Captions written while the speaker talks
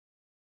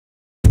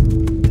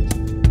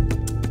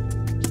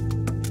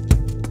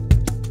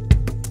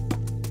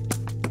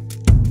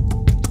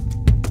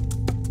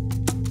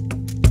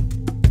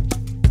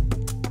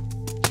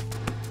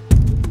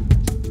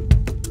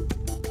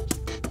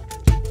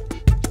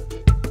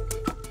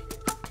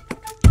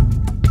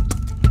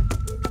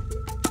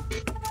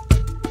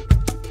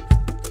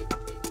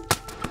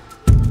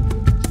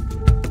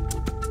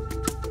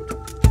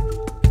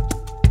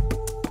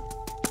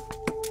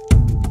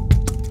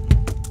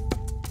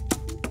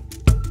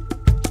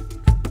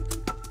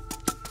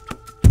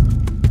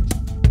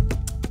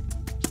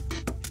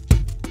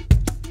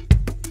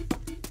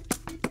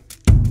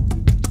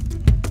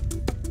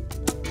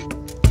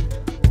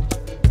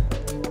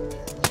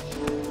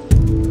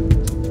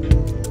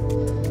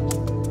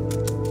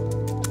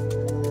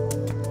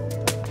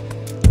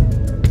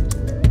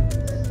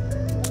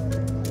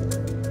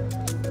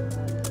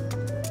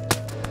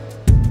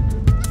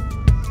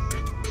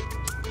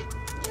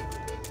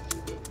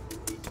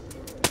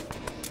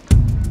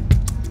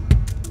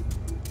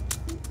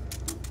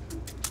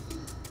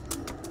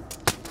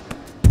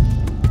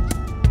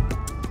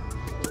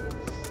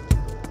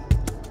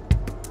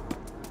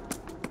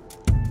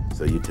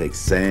take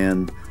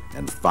sand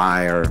and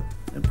fire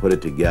and put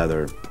it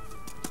together,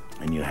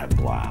 and you have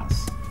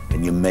glass.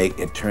 And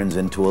it turns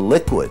into a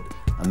liquid.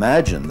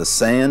 Imagine, the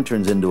sand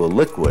turns into a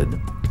liquid,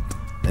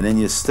 and then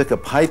you stick a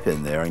pipe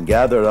in there and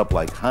gather it up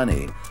like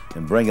honey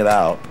and bring it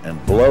out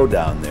and blow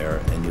down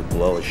there, and you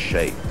blow a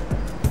shape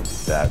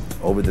that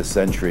over the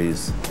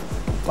centuries,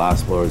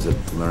 glassblowers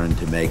have learned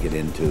to make it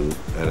into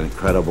an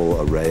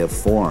incredible array of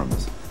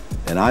forms.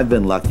 And I've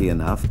been lucky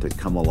enough to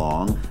come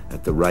along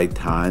at the right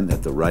time,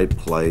 at the right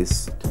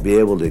place, to be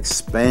able to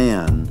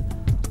expand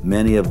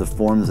many of the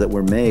forms that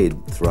were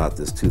made throughout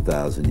this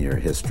 2,000-year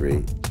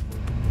history.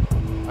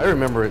 I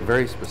remember it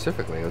very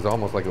specifically. It was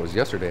almost like it was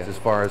yesterday, as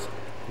far as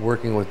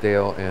working with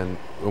Dale and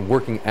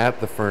working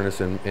at the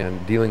furnace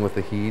and dealing with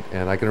the heat.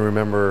 And I can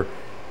remember,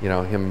 you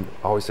know, him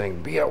always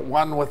saying, "Be at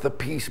one with the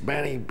piece,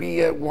 Manny,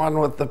 be at one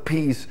with the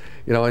piece."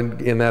 You know, and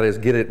that is,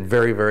 get it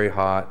very, very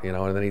hot, you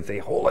know, and then he'd say,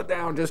 "Hold it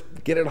down, just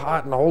get it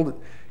hot and hold it."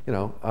 You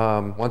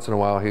know, once in a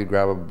while he'd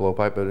grab a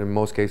blowpipe, but in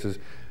most cases,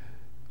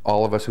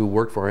 all of us who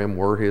worked for him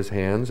were his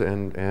hands,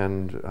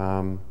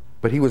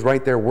 but he was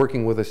right there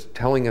working with us,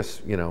 telling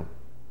us, you know,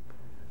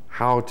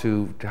 how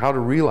to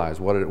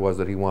realize what it was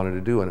that he wanted to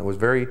do, and it was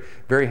very,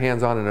 very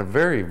hands-on and a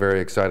very, very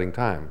exciting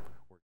time.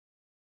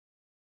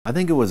 I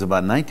think it was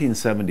about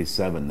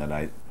 1977 that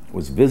I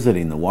was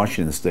visiting the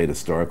Washington State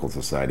Historical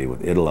Society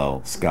with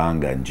Italo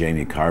Scanga and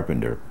Jamie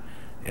Carpenter,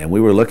 and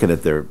we were looking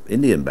at their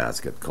Indian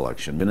basket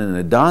collection, and then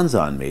it dawns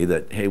on me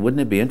that, hey,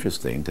 wouldn't it be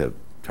interesting to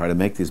try to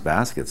make these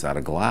baskets out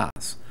of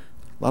glass?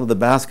 A lot of the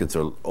baskets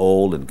are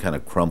old and kind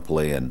of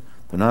crumply, and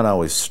they're not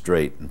always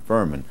straight and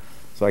firm. And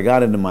so I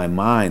got into my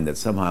mind that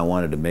somehow I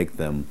wanted to make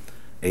them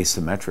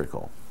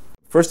asymmetrical.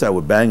 First I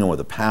would bang them with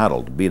a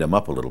paddle to beat them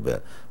up a little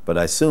bit, but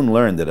I soon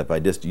learned that if I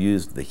just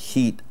used the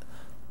heat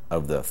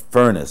of the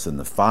furnace and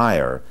the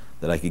fire,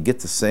 that I could get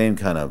the same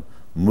kind of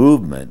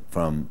movement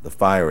from the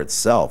fire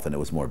itself, and it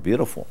was more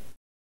beautiful.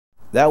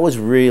 That was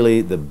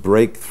really the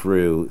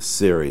breakthrough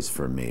series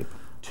for me,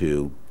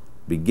 to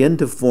begin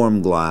to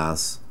form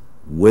glass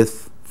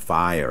with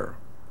fire,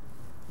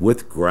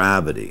 with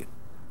gravity,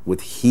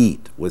 with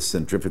heat, with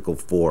centrifugal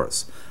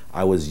force.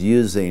 I was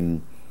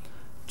using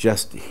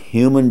just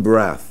human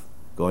breath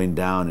going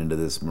down into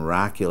this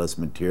miraculous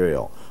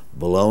material,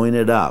 blowing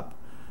it up,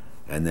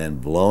 and then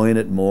blowing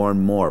it more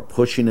and more,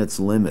 pushing its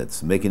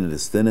limits, making it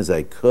as thin as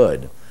I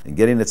could, and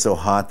getting it so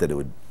hot that it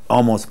would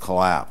almost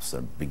collapse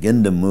and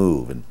begin to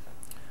move. And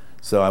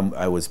so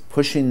I was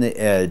pushing the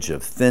edge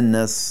of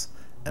thinness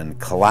and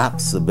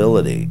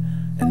collapsibility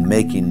and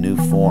making new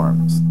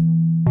forms.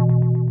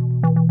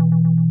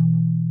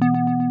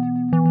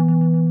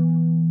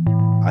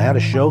 I had a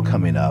show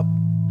coming up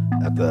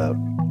at the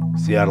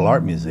Seattle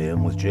Art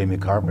Museum with Jamie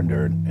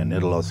Carpenter and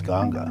Italo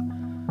Scanga.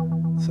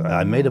 So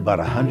I made about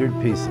 100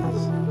 pieces,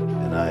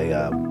 and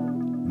I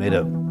made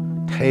a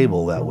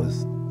table that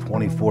was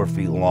 24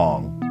 feet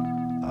long,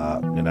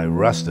 and I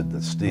rusted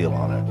the steel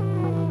on it.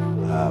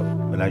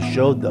 And I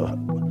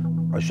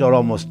showed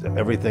almost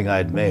everything I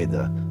had made,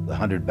 the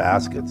 100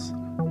 baskets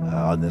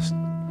on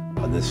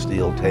this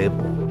steel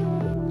table.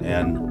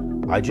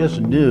 And I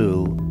just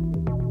knew,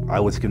 I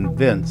was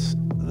convinced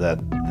that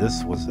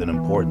this was an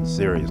important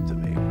series to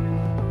me.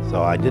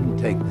 So I didn't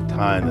take the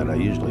time that I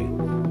usually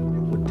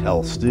would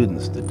tell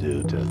students to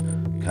do, to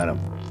kind of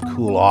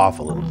cool off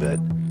a little bit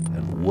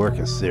and work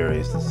a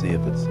series to see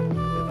if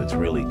it's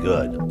really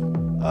good.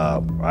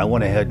 I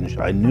went ahead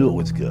and I knew it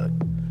was good.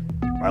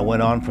 I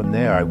went on from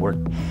there. I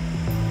worked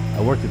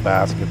the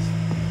baskets,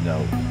 you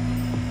know,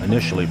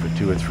 initially for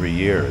 2 or 3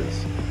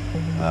 years,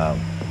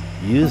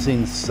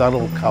 using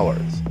subtle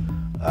colors,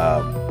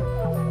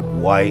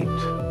 white,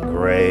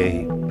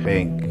 gray,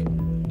 pink,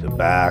 to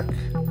black.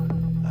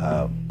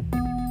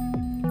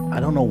 I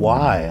don't know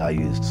why I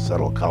used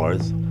subtle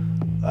colors.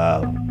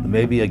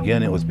 Maybe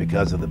again it was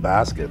because of the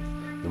basket.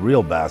 The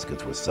real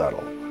baskets were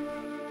subtle.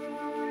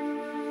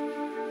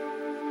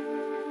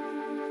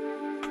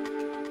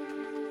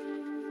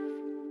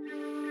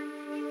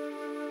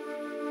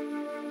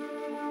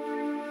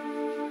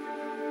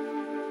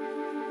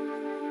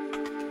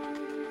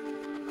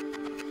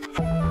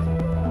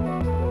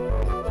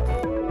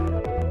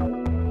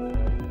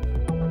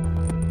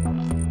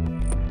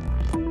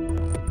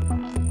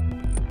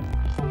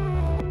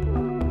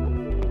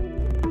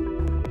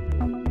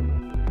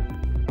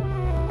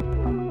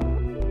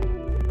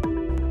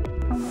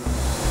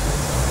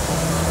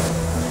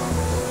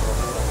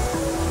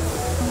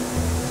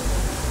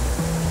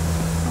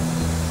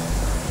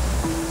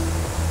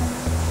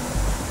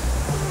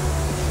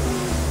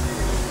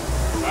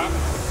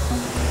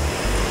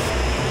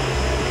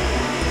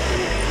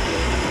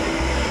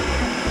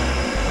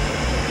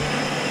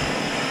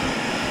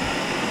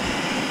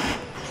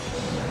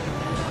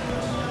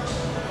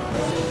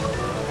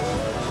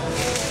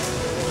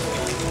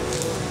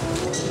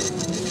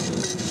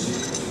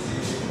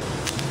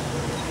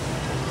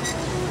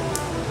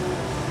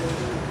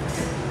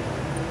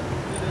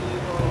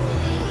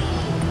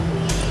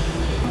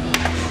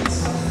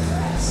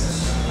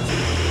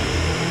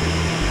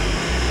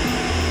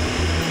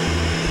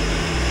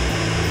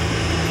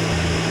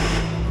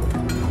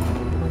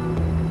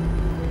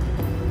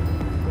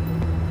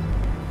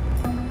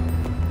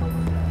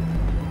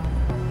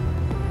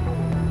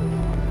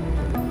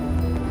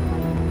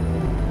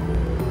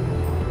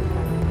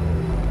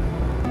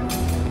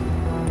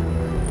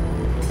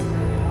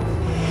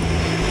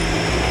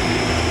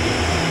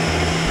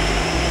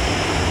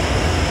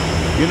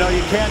 You know,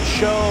 you can't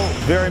show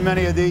very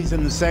many of these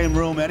in the same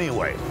room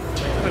anyway.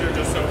 They're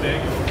just so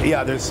big.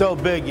 Yeah, they're so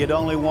big, you'd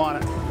only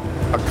want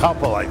a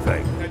couple, I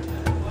think.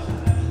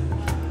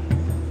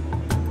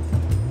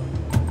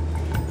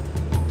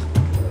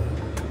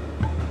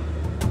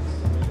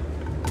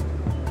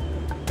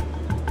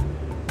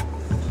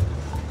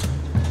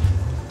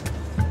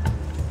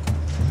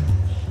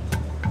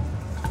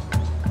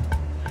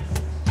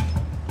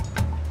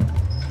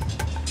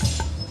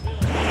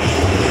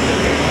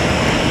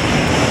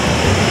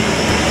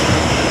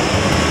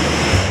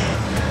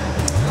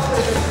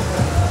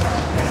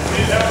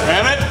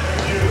 Ram it.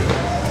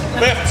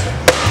 Lift.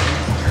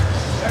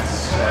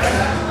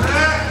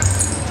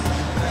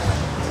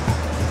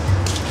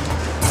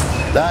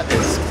 That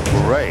is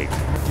great.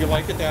 Do you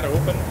like it that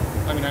open?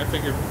 I mean, I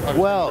figured I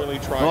would really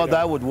try well, it.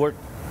 that would work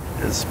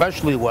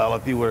especially well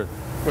if you were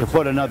to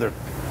put another,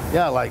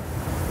 yeah, like,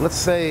 let's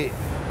say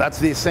that's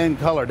the same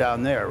color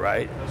down there,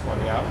 right? This one,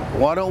 yeah.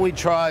 Why don't we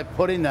try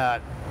putting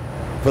that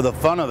for the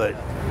fun of it?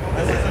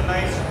 This is a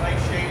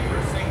nice shape for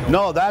a single.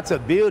 No, that's a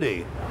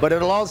beauty, but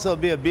it'll also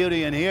be a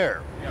beauty in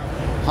here. Yeah.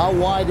 How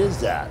wide is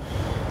that?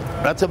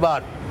 That's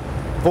about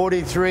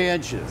 43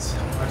 inches.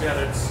 I bet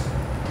it's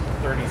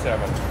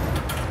 37.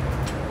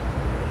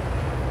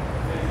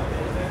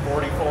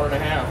 44 and a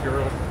half. You're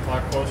a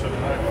lot closer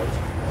than I was.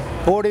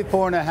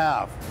 44 and a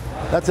half.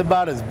 That's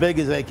about as big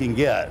as they can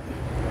get.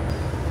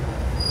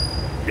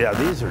 Yeah,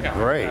 these are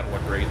great. That'd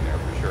look great in there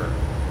for sure.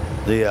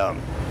 The,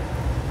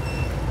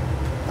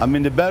 I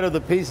mean, the better the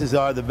pieces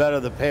are, the better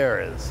the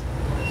pair is.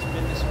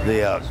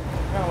 The,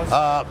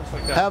 Just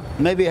like that.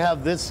 maybe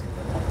have this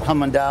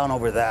coming down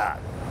over that.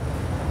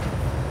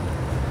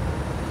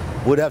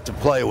 Would have to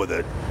play with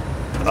it.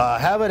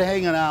 Have it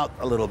hanging out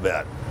a little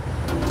bit.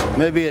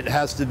 Maybe it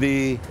has to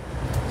be,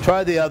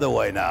 try the other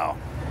way now.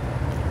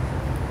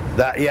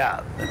 That,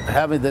 yeah,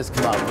 having this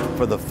come out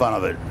for the fun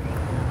of it.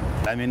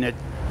 I mean, it,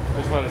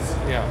 Just let us,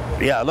 yeah.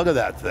 yeah, look at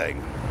that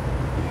thing.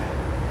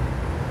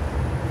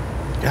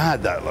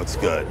 God, that looks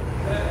good.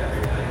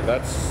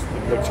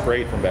 Looks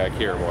great from back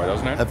here, boy,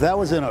 doesn't it? If that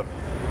was in a,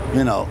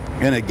 you know,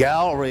 in a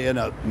gallery, in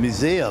a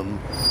museum,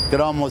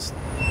 could almost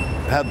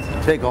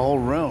take a whole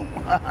room.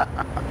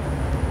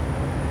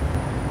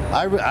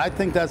 I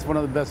think that's one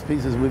of the best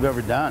pieces we've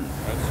ever done.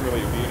 That's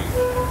really a beauty.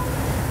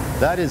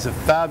 That is a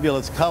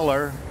fabulous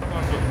color.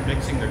 Also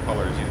mixing the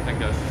colors, you think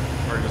that's,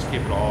 or just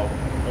keep it all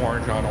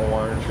orange on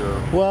orange,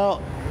 or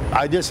Well,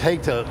 I just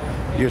hate to,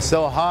 you're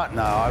so hot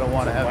now, I don't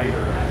want to have you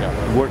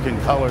yeah. working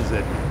colors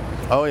that,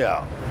 oh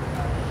yeah.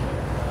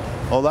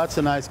 Oh, that's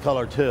a nice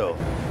color too.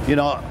 You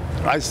know,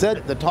 I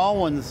said the tall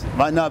ones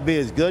might not be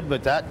as good,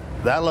 but that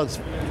looks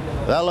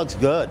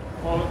good.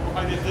 Well,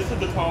 this is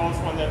the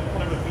tallest one, that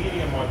kind of a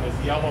medium one,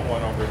 this yellow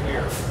one over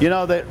here. You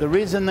know, the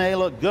reason they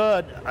look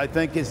good, I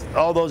think, is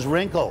all those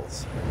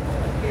wrinkles.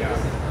 Yeah.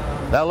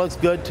 That looks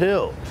good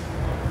too.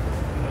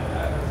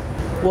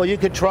 Well, you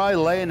could try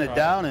laying it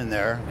down in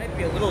there. Might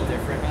be a little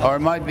different. Or it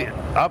might be,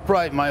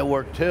 upright might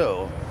work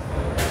too.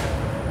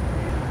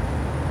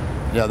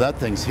 Yeah, that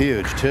thing's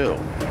huge too.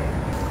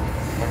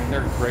 I mean,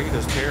 they're great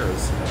as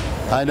pairs.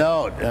 I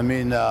know. I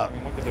mean,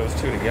 Look at those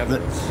two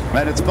together.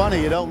 and it's funny,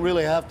 you don't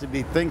really have to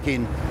be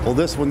thinking, well,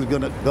 this one's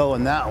going to go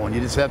in that one. You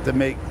just have to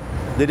make,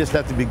 they just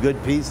have to be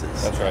good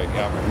pieces. That's right,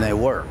 yeah. And they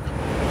work.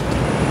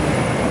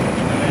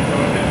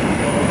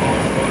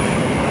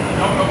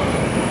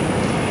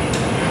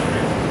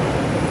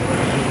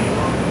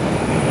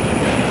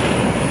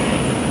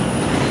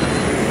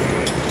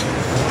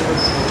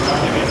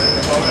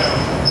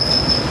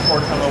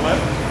 Torch on the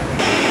left.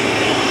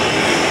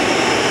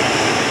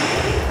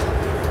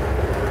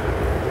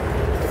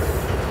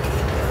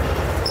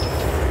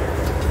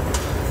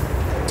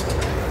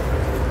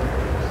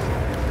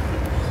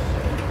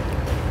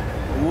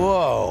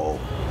 Whoa.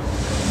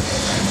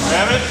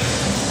 Grab it.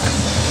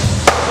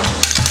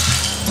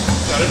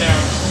 Shut it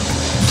down.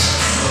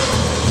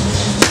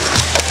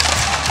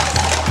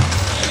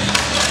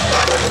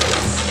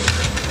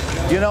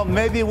 You know,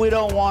 maybe we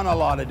don't want a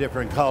lot of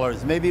different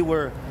colors. Maybe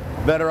we're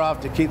better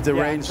off to keep the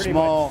range pretty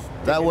small.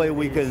 much. That way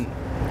we can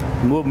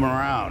move them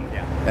around.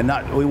 Yeah.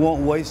 And we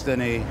won't waste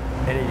any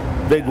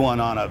big one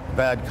on a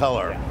bad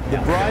color. The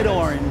bright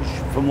orange,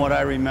 from what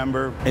I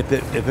remember, if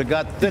it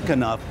got thick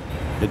enough,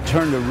 it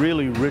turned a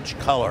really rich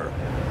color.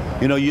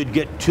 You know, you'd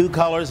get two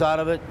colors out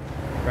of it.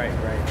 Right.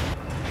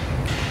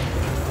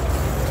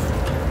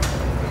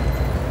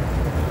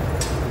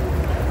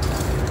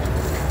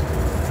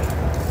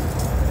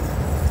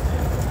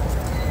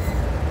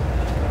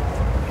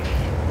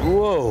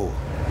 Whoa.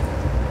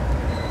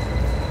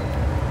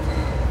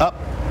 Up.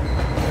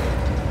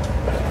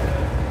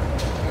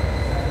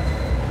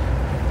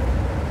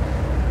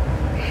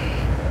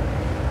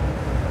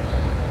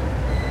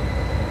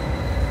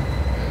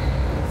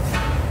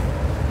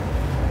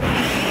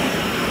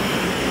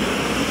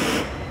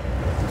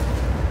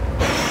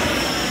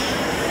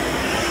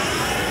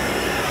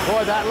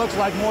 Boy, that looks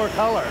like more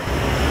color.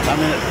 I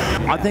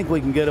mean, I think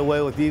we can get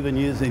away with even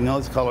using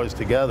those colors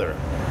together.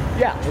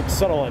 Yeah, it's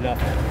subtle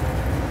enough.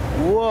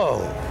 Whoa.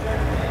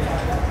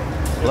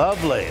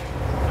 Lovely.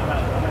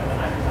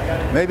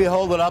 Maybe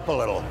hold it up a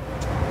little.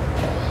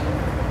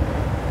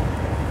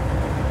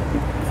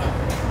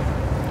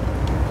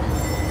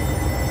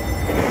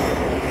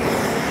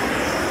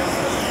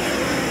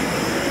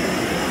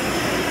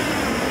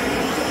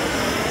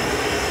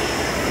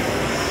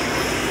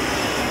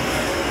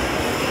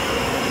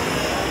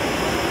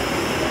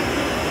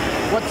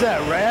 What's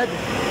that, red?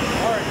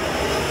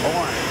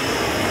 Orange.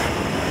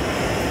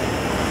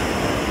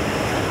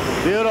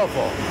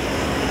 Beautiful.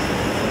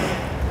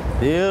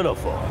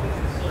 Beautiful.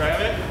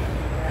 Grab it.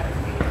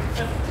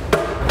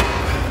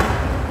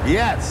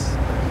 Yes.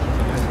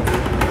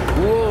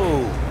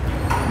 Whoa.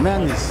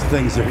 Man, these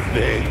things are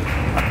big.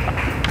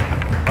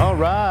 All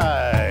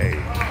right.